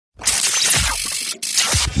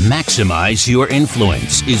Maximize Your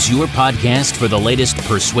Influence is your podcast for the latest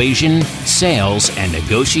persuasion, sales, and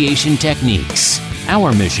negotiation techniques.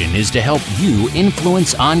 Our mission is to help you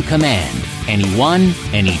influence on command, anyone,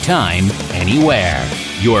 anytime, anywhere.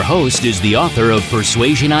 Your host is the author of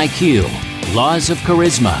Persuasion IQ, Laws of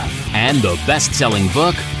Charisma, and the best-selling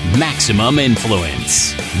book, Maximum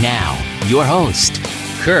Influence. Now, your host,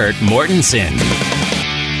 Kurt Mortensen.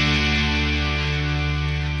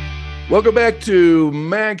 Welcome back to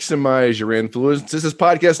Maximize Your Influence. This is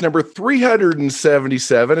podcast number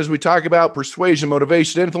 377 as we talk about persuasion,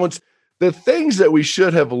 motivation, influence, the things that we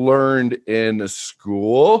should have learned in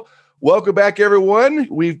school. Welcome back, everyone.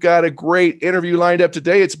 We've got a great interview lined up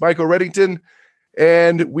today. It's Michael Reddington,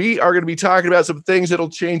 and we are going to be talking about some things that'll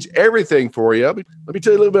change everything for you. Let me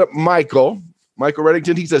tell you a little bit about Michael. Michael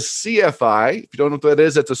Reddington, he's a CFI. If you don't know what that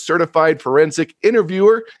is, that's a certified forensic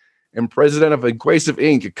interviewer and president of Inquasive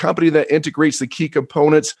Inc., a company that integrates the key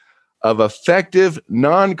components of effective,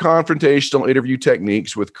 non-confrontational interview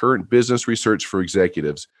techniques with current business research for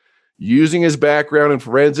executives. Using his background in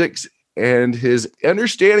forensics and his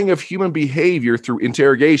understanding of human behavior through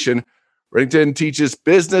interrogation, Reddington teaches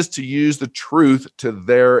business to use the truth to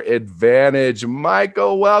their advantage.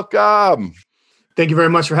 Michael, welcome. Thank you very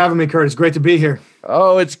much for having me, Kurt. It's great to be here.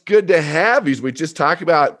 Oh, it's good to have you. We just talk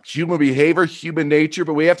about human behavior, human nature,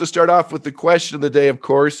 but we have to start off with the question of the day, of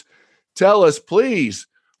course. Tell us, please,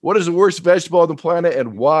 what is the worst vegetable on the planet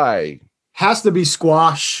and why? Has to be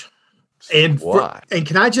squash. And why? And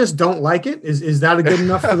can I just don't like it? Is that a good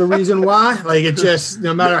enough for the reason why? Like it just,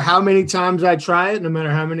 no matter how many times I try it, no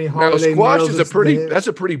matter how many holiday squash meals is that's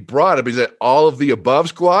a pretty broad. I mean, is that all of the above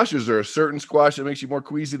squash? Is there a certain squash that makes you more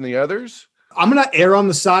queasy than the others? I'm going to err on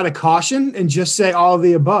the side of caution and just say all of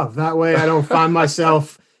the above. That way I don't find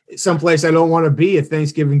myself someplace I don't want to be at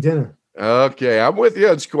Thanksgiving dinner. Okay, I'm with you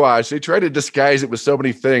on squash. They try to disguise it with so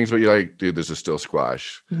many things, but you're like, dude, this is still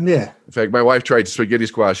squash. Yeah. In fact, my wife tried spaghetti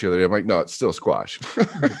squash the other day. I'm like, no, it's still squash.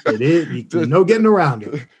 It is. No getting around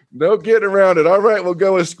it. No getting around it. All right, we'll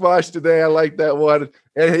go with squash today. I like that one.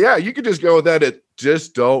 And yeah, you could just go with that. It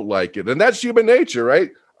just don't like it. And that's human nature,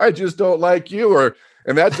 right? I just don't like you.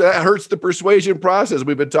 And that hurts the persuasion process.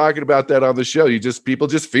 We've been talking about that on the show. People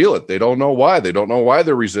just feel it. They don't know why. They don't know why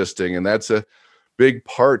they're resisting. And that's a big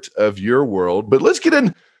part of your world. But let's get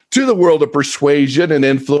into the world of persuasion and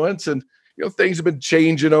influence. And, things have been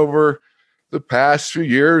changing over the past few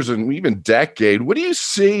years and even decade. What do you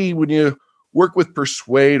see when you work with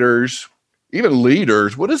persuaders, even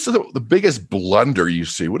leaders? What is the biggest blunder you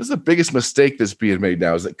see? What is the biggest mistake that's being made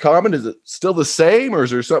now? Is it common? Is it still the same, or is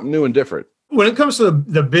there something new and different? When it comes to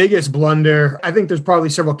the biggest blunder, I think there's probably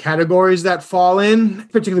several categories that fall in,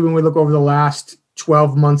 particularly when we look over the last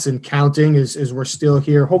 12 months and counting as we're still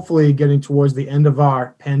here, hopefully getting towards the end of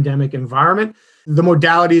our pandemic environment. The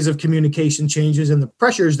modalities of communication changes and the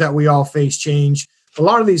pressures that we all face change. A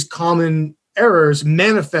lot of these common errors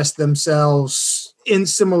manifest themselves in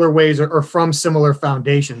similar ways or from similar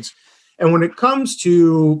foundations. And when it comes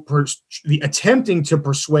to the attempting to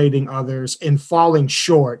persuading others and falling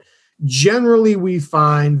short, generally, we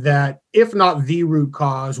find that if not the root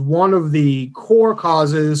cause, one of the core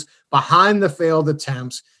causes behind the failed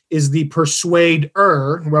attempts is the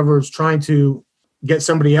persuader, whoever is trying to get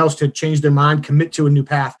somebody else to change their mind, commit to a new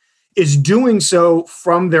path, is doing so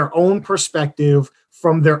from their own perspective,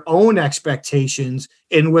 from their own expectations,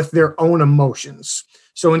 and with their own emotions.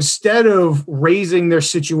 So instead of raising their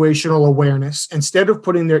situational awareness, instead of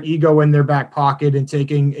putting their ego in their back pocket and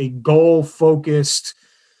taking a goal-focused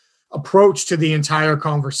approach to the entire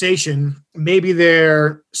conversation, maybe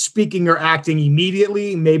they're speaking or acting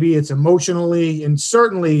immediately, maybe it's emotionally, and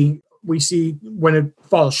certainly we see when it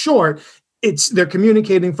falls short, they're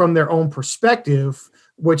communicating from their own perspective,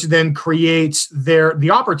 which then creates the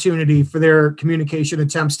opportunity for their communication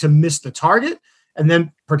attempts to miss the target, and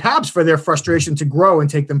then perhaps for their frustration to grow and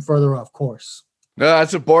take them further off course. No,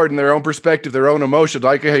 that's important. Their own perspective, their own emotions. I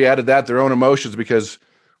like how you added that, their own emotions, because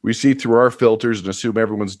we see through our filters and assume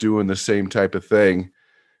everyone's doing the same type of thing.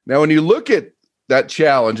 Now, when you look at that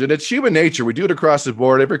challenge, and it's human nature, we do it across the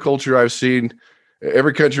board. Every culture I've seen,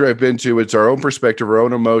 every country I've been to, it's our own perspective, our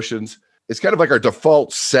own emotions. It's kind of like our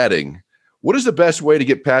default setting. What is the best way to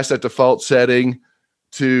get past that default setting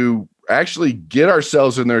to actually get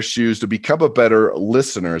ourselves in their shoes to become a better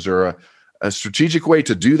listener? Is there a strategic way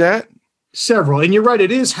to do that? Several. And you're right, it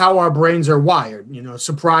is how our brains are wired.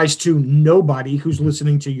 Surprise to nobody who's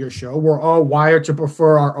listening to your show. We're all wired to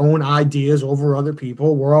prefer our own ideas over other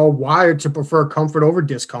people. We're all wired to prefer comfort over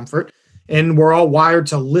discomfort. And we're all wired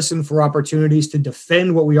to listen for opportunities to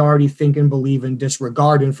defend what we already think and believe and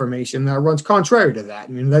disregard information that runs contrary to that.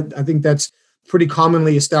 I think that's pretty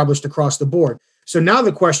commonly established across the board. So now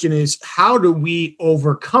the question is, how do we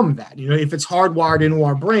overcome that? If it's hardwired into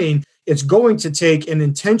our brain, it's going to take an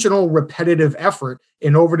intentional, repetitive effort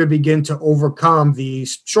in order to begin to overcome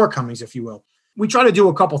these shortcomings, if you will. We try to do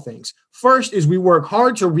a couple things. First is we work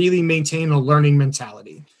hard to really maintain a learning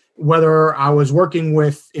mentality. Whether I was working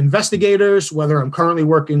with investigators, whether I'm currently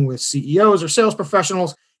working with CEOs or sales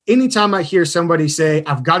professionals, anytime I hear somebody say,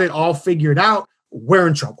 I've got it all figured out, we're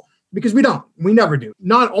in trouble. Because we don't. We never do.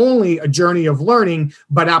 Not only a journey of learning,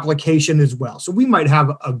 but application as well. So we might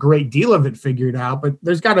have a great deal of it figured out, but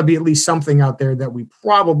there's got to be at least something out there that we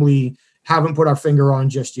probably haven't put our finger on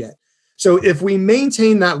just yet. So if we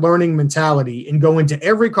maintain that learning mentality and go into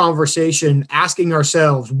every conversation asking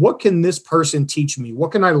ourselves, what can this person teach me?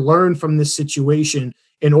 What can I learn from this situation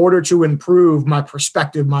in order to improve my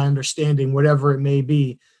perspective, my understanding, whatever it may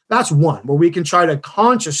be? That's one where we can try to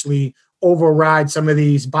consciously override some of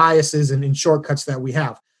these biases and shortcuts that we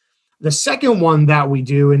have. The second one that we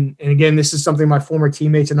do, and again, this is something my former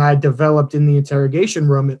teammates and I developed in the interrogation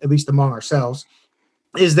room, at least among ourselves,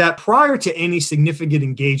 is that prior to any significant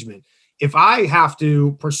engagement, if I have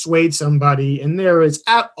to persuade somebody and there is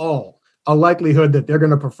at all a likelihood that they're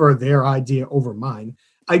going to prefer their idea over mine,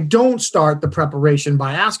 I don't start the preparation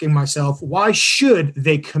by asking myself, why should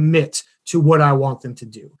they commit to what I want them to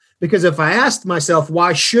do? Because if I asked myself,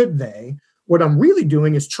 why should they, what I'm really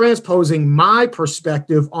doing is transposing my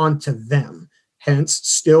perspective onto them, hence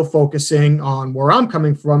still focusing on where I'm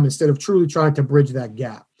coming from instead of truly trying to bridge that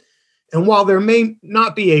gap. And while there may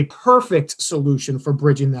not be a perfect solution for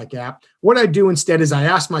bridging that gap, what I do instead is I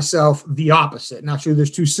ask myself the opposite. Now, actually,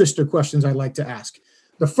 there's two sister questions I like to ask.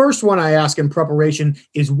 The first one I ask in preparation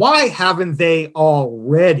is, why haven't they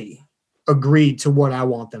already agreed to what I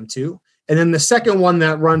want them to? And then the second one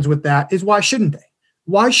that runs with that is, why shouldn't they?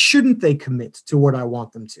 Why shouldn't they commit to what I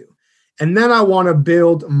want them to? And then I want to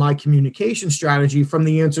build my communication strategy from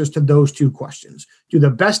the answers to those two questions. Do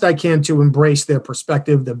the best I can to embrace their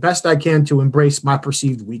perspective, the best I can to embrace my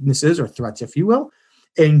perceived weaknesses or threats, if you will,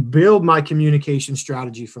 and build my communication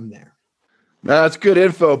strategy from there. That's good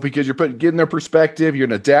info, because you're getting their perspective, you're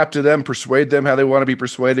going to adapt to them, persuade them how they want to be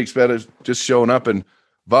persuaded, instead of just showing up and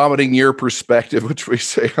vomiting your perspective, which we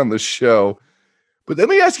say on the show. But let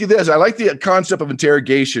me ask you this. I like the concept of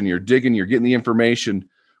interrogation. You're digging, you're getting the information.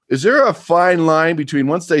 Is there a fine line between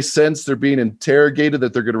once they sense they're being interrogated,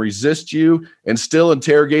 that they're going to resist you, and still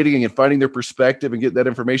interrogating and finding their perspective and get that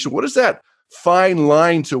information? What is that fine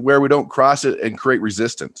line to where we don't cross it and create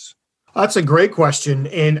resistance? That's a great question.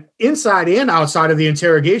 And inside and outside of the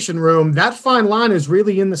interrogation room, that fine line is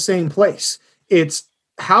really in the same place. It's,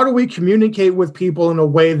 how do we communicate with people in a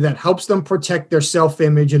way that helps them protect their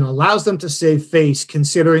self-image and allows them to save face,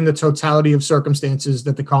 considering the totality of circumstances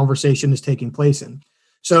that the conversation is taking place in?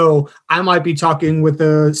 So I might be talking with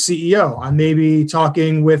a CEO. I may be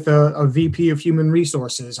talking with a VP of human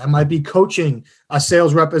resources. I might be coaching a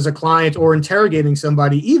sales rep as a client, or interrogating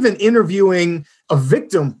somebody, even interviewing a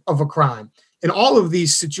victim of a crime. In all of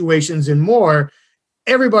these situations and more,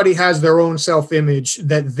 everybody has their own self-image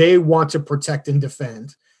that they want to protect and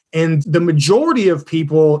defend. And the majority of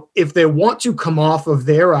people, if they want to come off of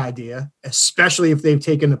their idea, especially if they've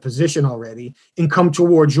taken a position already and come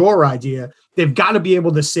towards your idea, they've got to be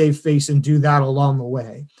able to save face and do that along the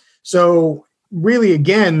way. So really,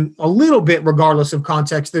 again, a little bit regardless of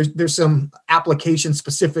context, there's some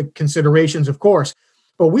application-specific considerations, of course,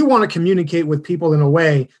 but we want to communicate with people in a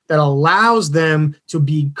way that allows them to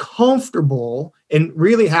be comfortable and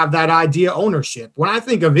really have that idea ownership. When I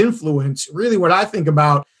think of influence, really what I think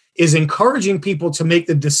about is encouraging people to make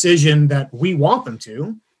the decision that we want them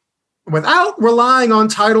to, without relying on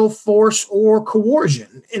title, force, or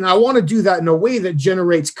coercion. And I want to do that in a way that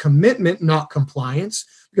generates commitment, not compliance,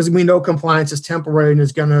 because we know compliance is temporary and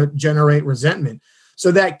is going to generate resentment.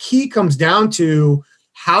 So that key comes down to,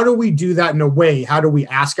 how do we do that in a way? How do we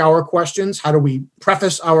ask our questions? How do we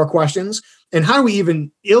preface our questions? And how do we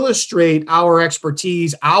even illustrate our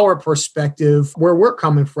expertise, our perspective, where we're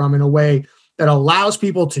coming from, in a way that allows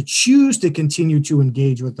people to choose to continue to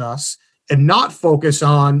engage with us and not focus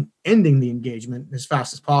on ending the engagement as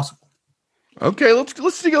fast as possible? Okay,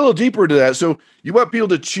 let's dig a little deeper into that. So you want people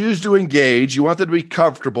to choose to engage. You want them to be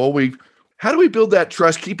comfortable. How do we build that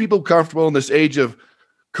trust, keep people comfortable in this age of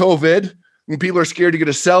COVID, when people are scared you're going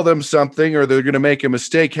to sell them something or they're going to make a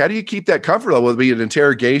mistake? How do you keep that comfort level, whether it be an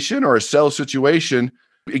interrogation or a sales situation,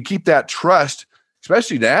 and keep that trust,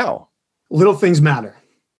 especially now? Little things matter.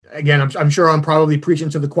 Again, I'm sure I'm probably preaching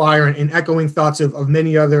to the choir and echoing thoughts of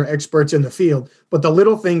many other experts in the field, but the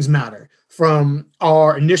little things matter. from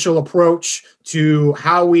our initial approach to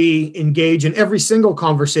how we engage in every single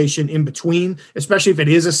conversation in between, especially if it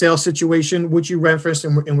is a sales situation, which you referenced,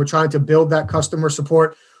 and we're trying to build that customer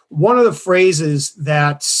support. One of the phrases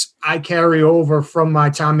that I carry over from my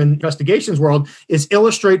time in investigations world is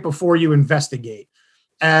illustrate before you investigate.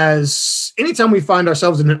 As anytime we find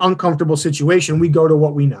ourselves in an uncomfortable situation, we go to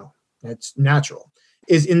what we know. That's natural.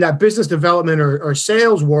 Is in that business development or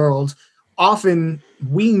sales world, often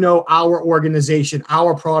we know our organization,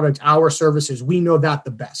 our product, our services. We know that the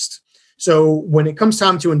best. So when it comes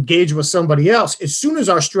time to engage with somebody else, as soon as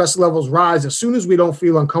our stress levels rise, as soon as we don't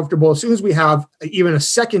feel uncomfortable, as soon as we have even a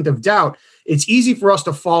second of doubt, it's easy for us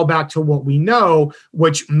to fall back to what we know,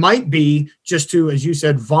 which might be just to, as you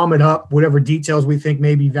said, vomit up whatever details we think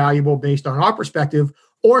may be valuable based on our perspective,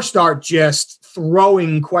 or start just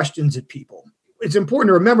throwing questions at people. It's important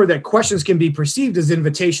to remember that questions can be perceived as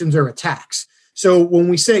invitations or attacks. So when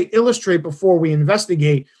we say illustrate before we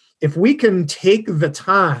investigate, if we can take the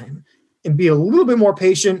time and be a little bit more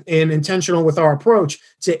patient and intentional with our approach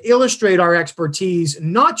to illustrate our expertise,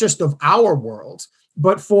 not just of our world,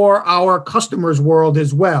 but for our customers' world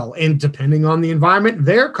as well. And depending on the environment,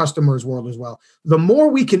 their customers' world as well. The more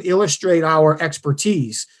we can illustrate our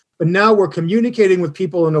expertise, but now we're communicating with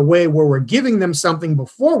people in a way where we're giving them something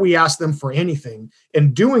before we ask them for anything,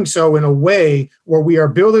 and doing so in a way where we are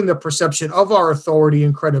building the perception of our authority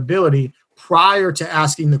and credibility prior to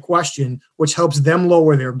asking the question, which helps them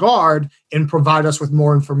lower their guard and provide us with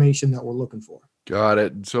more information that we're looking for. Got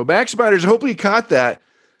it. So Maximizers, hopefully you caught that.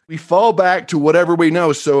 We fall back to whatever we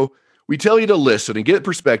know. So we tell you to listen and get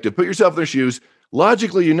perspective, put yourself in their shoes.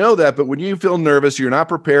 Logically, you know that, but when you feel nervous, you're not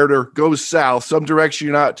prepared, or goes south, some direction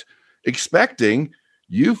you're not expecting,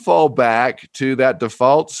 you fall back to that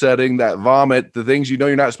default setting, that vomit, the things you know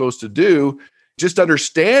you're not supposed to do. Just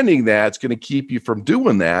understanding that's going to keep you from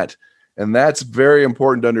doing that. And that's very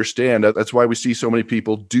important to understand. That's why we see so many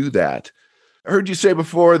people do that. I heard you say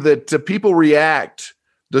before that people react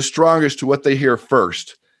the strongest to what they hear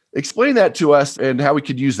first. Explain that to us and how we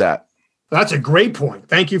could use that. That's a great point.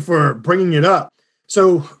 Thank you for bringing it up.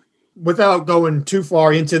 So without going too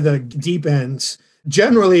far into the deep ends,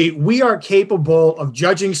 generally, we are capable of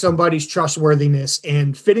judging somebody's trustworthiness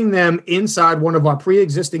and fitting them inside one of our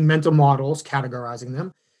pre-existing mental models, categorizing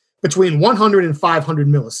them between 100 and 500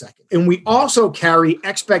 milliseconds. And we also carry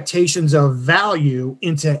expectations of value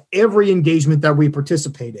into every engagement that we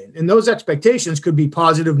participate in. And those expectations could be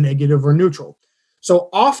positive, negative, or neutral. So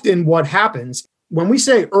often what happens when we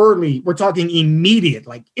say early, we're talking immediate,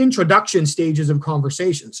 like introduction stages of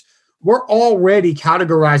conversations. We're already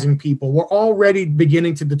categorizing people. We're already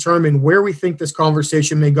beginning to determine where we think this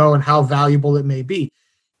conversation may go and how valuable it may be.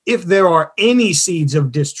 If there are any seeds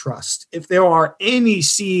of distrust, if there are any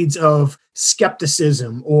seeds of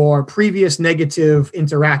skepticism or previous negative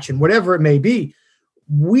interaction, whatever it may be,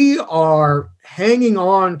 we are hanging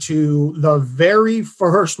on to the very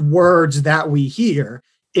first words that we hear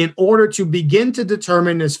in order to begin to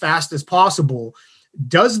determine as fast as possible,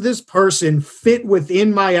 does this person fit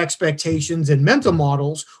within my expectations and mental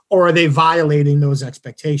models, or are they violating those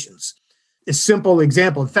expectations? A simple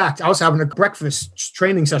example. In fact, I was having a breakfast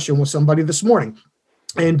training session with somebody this morning,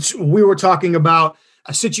 and we were talking about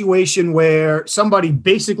a situation where somebody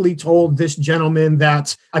basically told this gentleman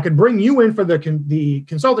that I could bring you in for the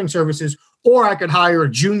consulting services, or I could hire a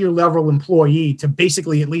junior level employee to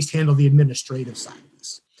basically at least handle the administrative side.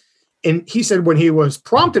 And he said when he was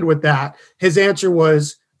prompted with that, his answer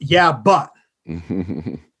was, yeah, but.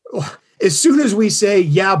 As soon as we say,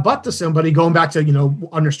 yeah, but to somebody, going back to,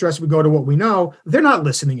 under stress, we go to what we know, they're not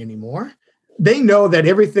listening anymore. They know that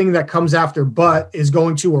everything that comes after but is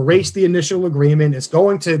going to erase the initial agreement. It's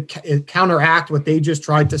going to counteract what they just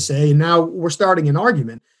tried to say. And now we're starting an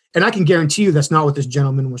argument. And I can guarantee you that's not what this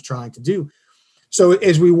gentleman was trying to do. So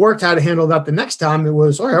as we worked how to handle that the next time, it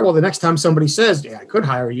was, all right, well, the next time somebody says, yeah, I could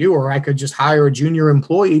hire you, or I could just hire a junior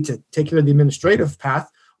employee to take care of the administrative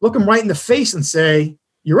path, look them right in the face and say,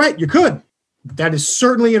 you're right, you could. That is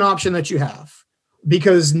certainly an option that you have.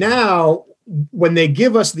 Because now when they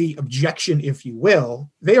give us the objection, if you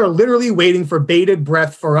will, they are literally waiting for bated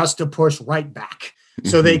breath for us to push right back.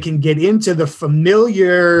 So they can get into the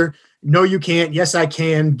familiar, no, you can't, yes, I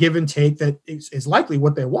can, give and take that is likely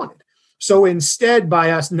what they wanted. So instead,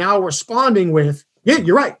 by us now responding with, yeah,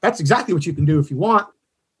 you're right, that's exactly what you can do if you want,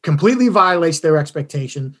 completely violates their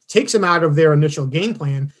expectation, takes them out of their initial game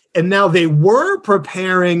plan, and now they were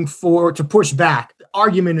preparing to push back. The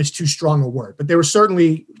argument is too strong a word, but they were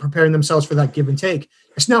certainly preparing themselves for that give and take.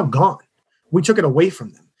 It's now gone. We took it away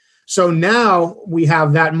from them. So now we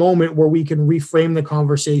have that moment where we can reframe the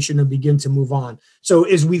conversation and begin to move on. So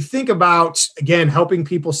as we think about, again, helping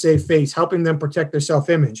people save face, helping them protect their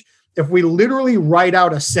self-image, if we literally write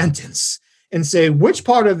out a sentence and say, which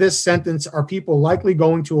part of this sentence are people likely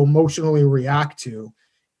going to emotionally react to?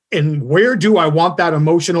 And where do I want that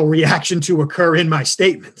emotional reaction to occur in my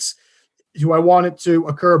statements? Do I want it to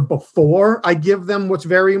occur before I give them what's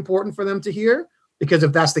very important for them to hear? Because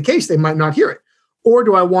if that's the case, they might not hear it. Or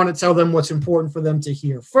do I want to tell them what's important for them to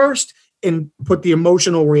hear first and put the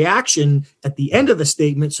emotional reaction at the end of the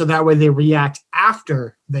statement so that way they react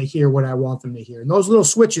after they hear what I want them to hear? And those little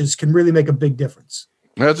switches can really make a big difference.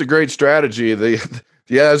 That's a great strategy. I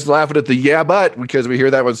was laughing at the yeah, but because we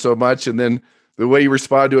hear that one so much. And then the way you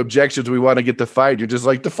respond to objections, we want to get the fight. You're just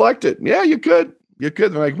like, deflect it. Yeah, you could. You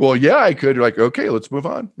could. They're like, well, yeah, I could. You're like, okay, let's move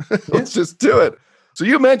on. Let's just do it. So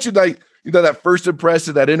you mentioned that first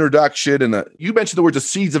impression, that introduction, and you mentioned the words of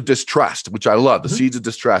seeds of distrust, which I love, the seeds of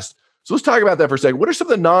distrust. So let's talk about that for a second. What are some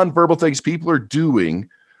of the nonverbal things people are doing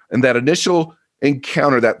in that initial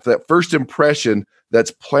encounter, that first impression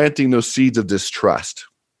that's planting those seeds of distrust?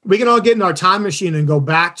 We can all get in our time machine and go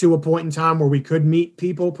back to a point in time where we could meet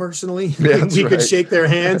people personally. Yeah, we could shake their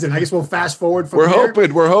hands, and I guess we'll fast forward from We're there.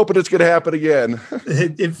 hoping it's going to happen again.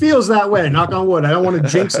 It feels that way, knock on wood. I don't want to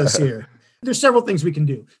jinx us here. There's several things we can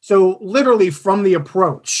do. So literally from the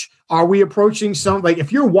approach, are we approaching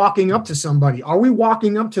if you're walking up to somebody, are we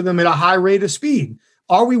walking up to them at a high rate of speed?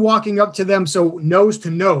 Are we walking up to them so nose to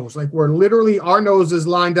nose, like we're literally our nose is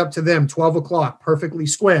lined up to them, 12 o'clock, perfectly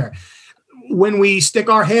square? When we stick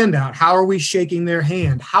our hand out, how are we shaking their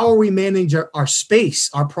hand? How are we managing our space,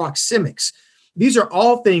 our proxemics? These are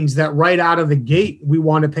all things that right out of the gate, we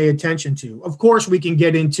want to pay attention to. Of course, we can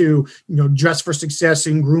get into, dress for success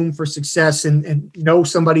and groom for success and know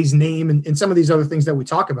somebody's name and some of these other things that we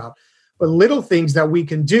talk about. But little things that we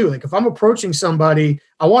can do, like if I'm approaching somebody,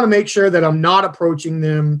 I want to make sure that I'm not approaching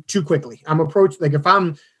them too quickly. If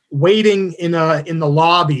I'm waiting in the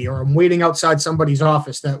lobby or I'm waiting outside somebody's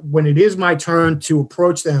office, that when it is my turn to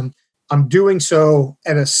approach them, I'm doing so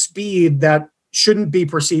at a speed that shouldn't be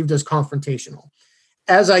perceived as confrontational.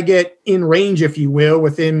 As I get in range, if you will,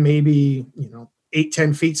 within maybe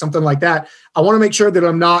 8-10 feet, something like that, I want to make sure that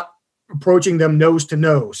I'm not approaching them nose to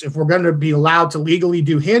nose. If we're going to be allowed to legally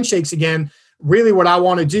do handshakes again, really what I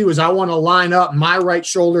want to do is I want to line up my right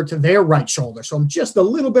shoulder to their right shoulder. So I'm just a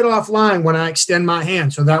little bit offline when I extend my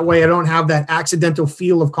hand. So that way I don't have that accidental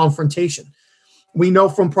feel of confrontation. We know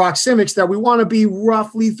from proxemics that we want to be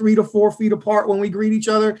roughly 3 to 4 feet apart when we greet each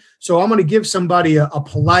other. So I'm going to give somebody a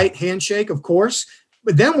polite handshake, of course.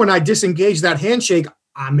 But then when I disengage that handshake,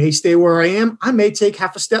 I may stay where I am. I may take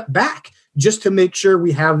half a step back just to make sure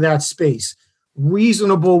we have that space.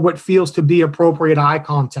 Reasonable, what feels to be appropriate eye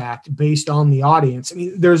contact based on the audience. I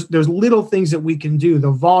mean, there's little things that we can do.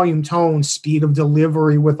 The volume, tone, speed of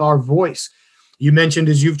delivery with our voice. You mentioned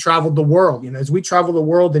as you've traveled the world, as we travel the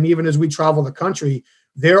world and even as we travel the country,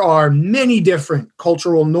 there are many different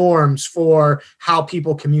cultural norms for how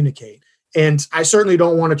people communicate. And I certainly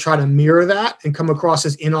don't want to try to mirror that and come across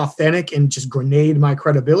as inauthentic and just grenade my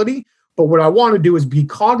credibility. But what I want to do is be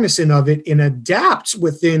cognizant of it and adapt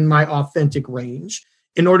within my authentic range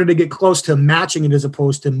in order to get close to matching it as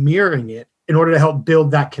opposed to mirroring it in order to help build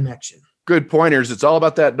that connection. Good pointers. It's all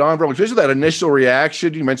about that nonverbal, especially that initial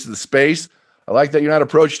reaction. You mentioned the space. I like that you're not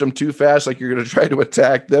approaching them too fast, like you're going to try to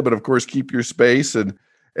attack them, but of course, keep your space and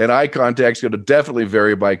eye contact is going to definitely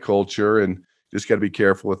vary by culture, and just got to be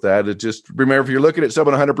careful with that. It just remember, if you're looking at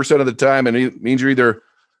someone 100% of the time, and it means you're either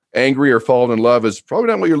angry or falling in love, is probably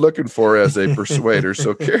not what you're looking for as a persuader.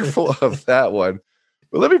 So careful of that one.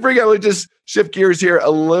 But let me just shift gears here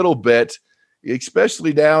a little bit,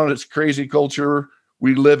 especially now in this crazy culture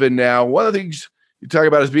we live in now. One of the things you talk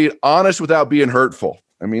about is being honest without being hurtful.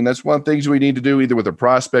 I mean, that's one of the things we need to do either with a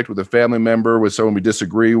prospect, with a family member, with someone we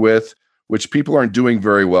disagree with, which people aren't doing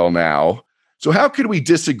very well now. So how can we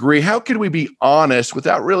disagree? How can we be honest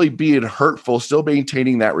without really being hurtful, still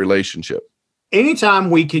maintaining that relationship?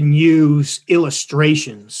 Anytime we can use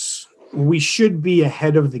illustrations, we should be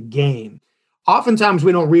ahead of the game. Oftentimes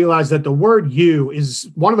we don't realize that the word you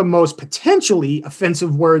is one of the most potentially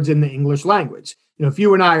offensive words in the English language. If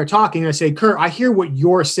you and I are talking, I say, Kurt, I hear what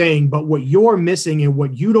you're saying, but what you're missing and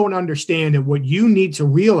what you don't understand and what you need to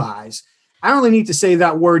realize, I only need to say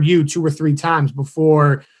that word you 2 or 3 times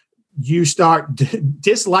before you start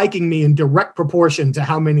disliking me in direct proportion to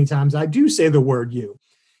how many times I do say the word you.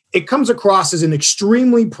 It comes across as an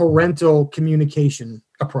extremely parental communication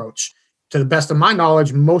approach. To the best of my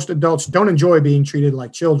knowledge, most adults don't enjoy being treated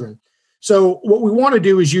like children. So what we want to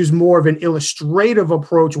do is use more of an illustrative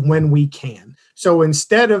approach when we can. So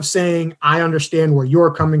instead of saying, I understand where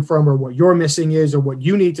you're coming from or what you're missing is or what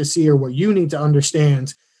you need to see or what you need to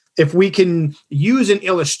understand, if we can use an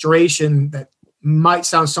illustration that might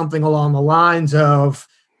sound something along the lines of,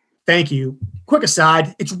 thank you. Quick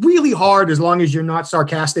aside, it's really hard, as long as you're not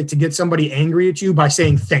sarcastic, to get somebody angry at you by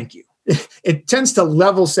saying thank you. It tends to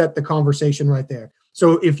level set the conversation right there.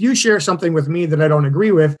 So if you share something with me that I don't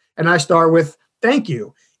agree with, and I start with thank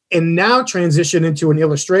you, and now transition into an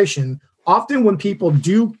illustration, often when people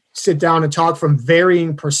do sit down and talk from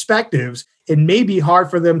varying perspectives, it may be hard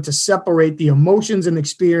for them to separate the emotions and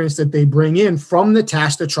experience that they bring in from the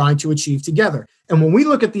task they're trying to achieve together. And when we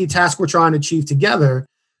look at the task we're trying to achieve together,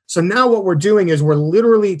 so now what we're doing is we're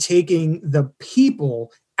literally taking the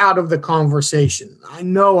people out of the conversation. I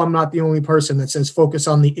know I'm not the only person that says focus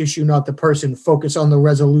on the issue, not the person, focus on the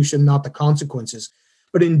resolution, not the consequences.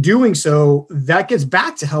 But in doing so, that gets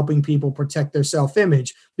back to helping people protect their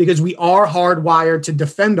self-image, because we are hardwired to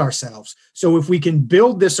defend ourselves. So if we can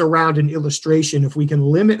build this around an illustration, if we can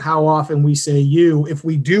limit how often we say you, if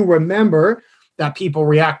we do remember that people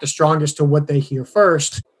react the strongest to what they hear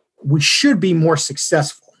first, we should be more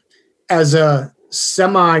successful. As a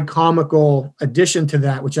semi-comical addition to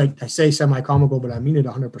that, which I say semi-comical, but I mean it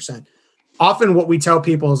 100%. Often what we tell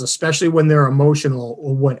people is, especially when they're emotional,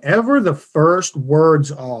 or whatever the first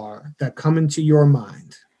words are that come into your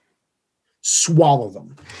mind, swallow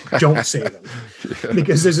them. Don't say them. Yeah.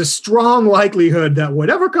 Because there's a strong likelihood that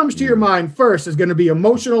whatever comes to your mind first is going to be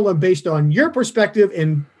emotional and based on your perspective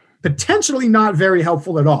and potentially not very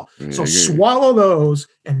helpful at all. So swallow those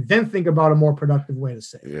and then think about a more productive way to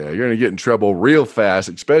say it. Yeah, you're going to get in trouble real fast,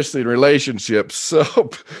 especially in relationships.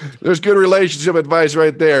 So there's good relationship advice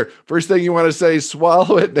right there. First thing you want to say,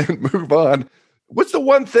 swallow it and move on. What's the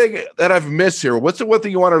one thing that I've missed here? What's the one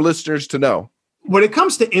thing you want our listeners to know? When it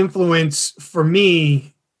comes to influence, for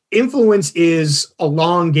me, influence is a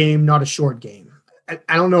long game, not a short game.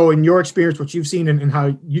 I don't know, in your experience, what you've seen and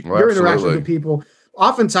how your interactions with people.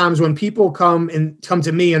 Oftentimes when people come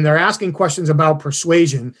to me and they're asking questions about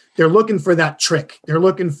persuasion, they're looking for that trick. They're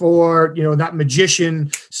looking for, that magician,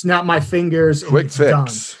 snap my fingers, quick and it's fix.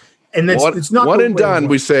 Done. And it's not one and done.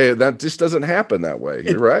 We say that just doesn't happen that way.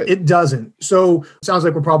 You're right. It doesn't. So it sounds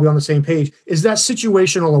like we're probably on the same page. Is that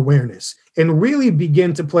situational awareness and really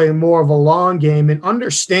begin to play more of a long game and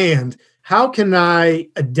understand, how can I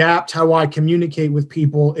adapt how I communicate with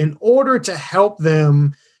people in order to help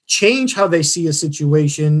them change how they see a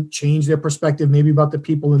situation, change their perspective, maybe about the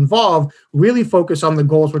people involved, really focus on the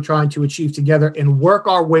goals we're trying to achieve together and work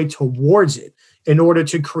our way towards it in order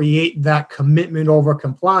to create that commitment over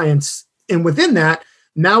compliance. And within that,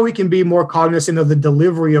 now we can be more cognizant of the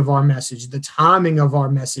delivery of our message, the timing of our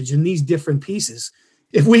message, and these different pieces.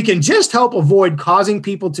 If we can just help avoid causing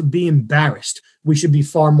people to be embarrassed, we should be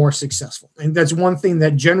far more successful. And that's one thing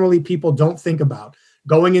that generally people don't think about.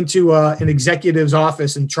 Going into an executive's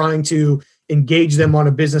office and trying to engage them on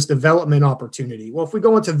a business development opportunity. Well, if we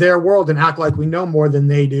go into their world and act like we know more than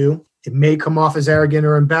they do, it may come off as arrogant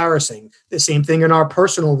or embarrassing. The same thing in our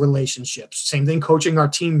personal relationships, same thing coaching our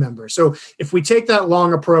team members. So if we take that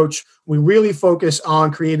long approach, we really focus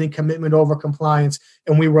on creating commitment over compliance.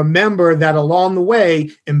 And we remember that along the way,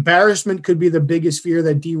 embarrassment could be the biggest fear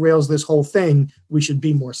that derails this whole thing. We should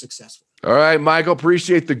be more successful. All right, Michael,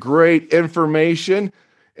 appreciate the great information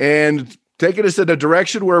and taking us in a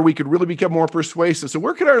direction where we could really become more persuasive. So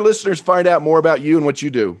where can our listeners find out more about you and what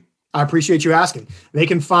you do? I appreciate you asking. They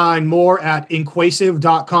can find more at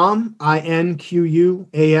inquasive.com, INQUASIVE,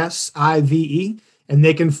 and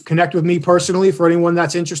they can connect with me personally for anyone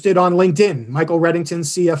that's interested on LinkedIn, Michael Reddington,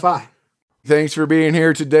 CFI. Thanks for being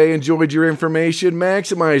here today. Enjoyed your information.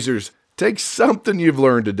 Maximizers, take something you've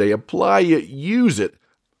learned today, apply it, use it.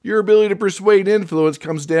 Your ability to persuade influence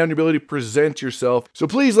comes down to your ability to present yourself. So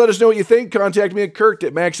please let us know what you think. Contact me at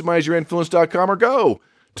Kurt@MaximizeYourInfluence.com or go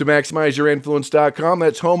to MaximizeYourInfluence.com.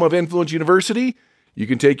 That's home of Influence University. You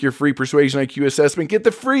can take your free Persuasion IQ assessment. Get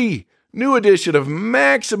the free new edition of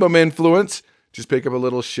Maximum Influence. Just pick up a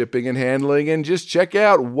little shipping and handling and just check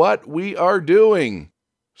out what we are doing.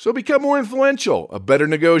 So become more influential, a better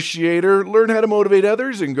negotiator, learn how to motivate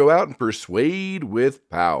others, and go out and persuade with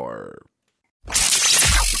power.